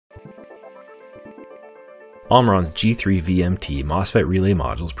Omron's G3VM-T MOSFET relay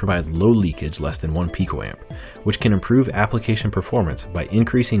modules provide low leakage less than 1 picoamp, which can improve application performance by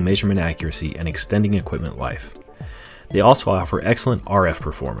increasing measurement accuracy and extending equipment life. They also offer excellent RF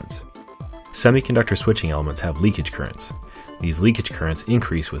performance. Semiconductor switching elements have leakage currents. These leakage currents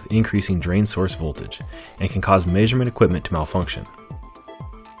increase with increasing drain source voltage and can cause measurement equipment to malfunction.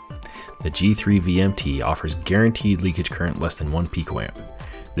 The G3VM-T offers guaranteed leakage current less than 1 picoamp.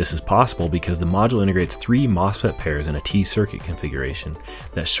 This is possible because the module integrates 3 MOSFET pairs in a T-circuit configuration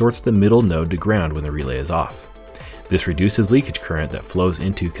that shorts the middle node to ground when the relay is off. This reduces leakage current that flows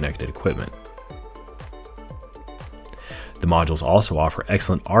into connected equipment. The modules also offer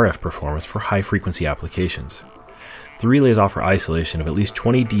excellent RF performance for high-frequency applications. The relays offer isolation of at least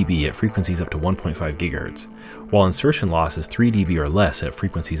 20 dB at frequencies up to 1.5 GHz, while insertion loss is 3 dB or less at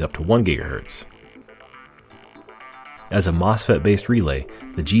frequencies up to 1 GHz. As a MOSFET-based relay,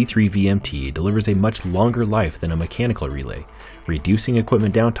 the G3VM-T delivers a much longer life than a mechanical relay, reducing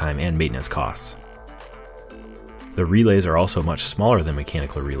equipment downtime and maintenance costs. The relays are also much smaller than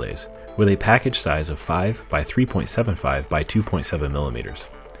mechanical relays, with a package size of 5 by 3.75 by 2.7 mm.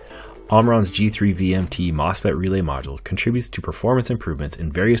 Omron's G3VM-T MOSFET relay module contributes to performance improvements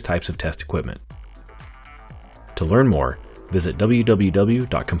in various types of test equipment. To learn more, visit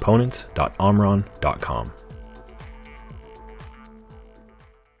www.components.omron.com.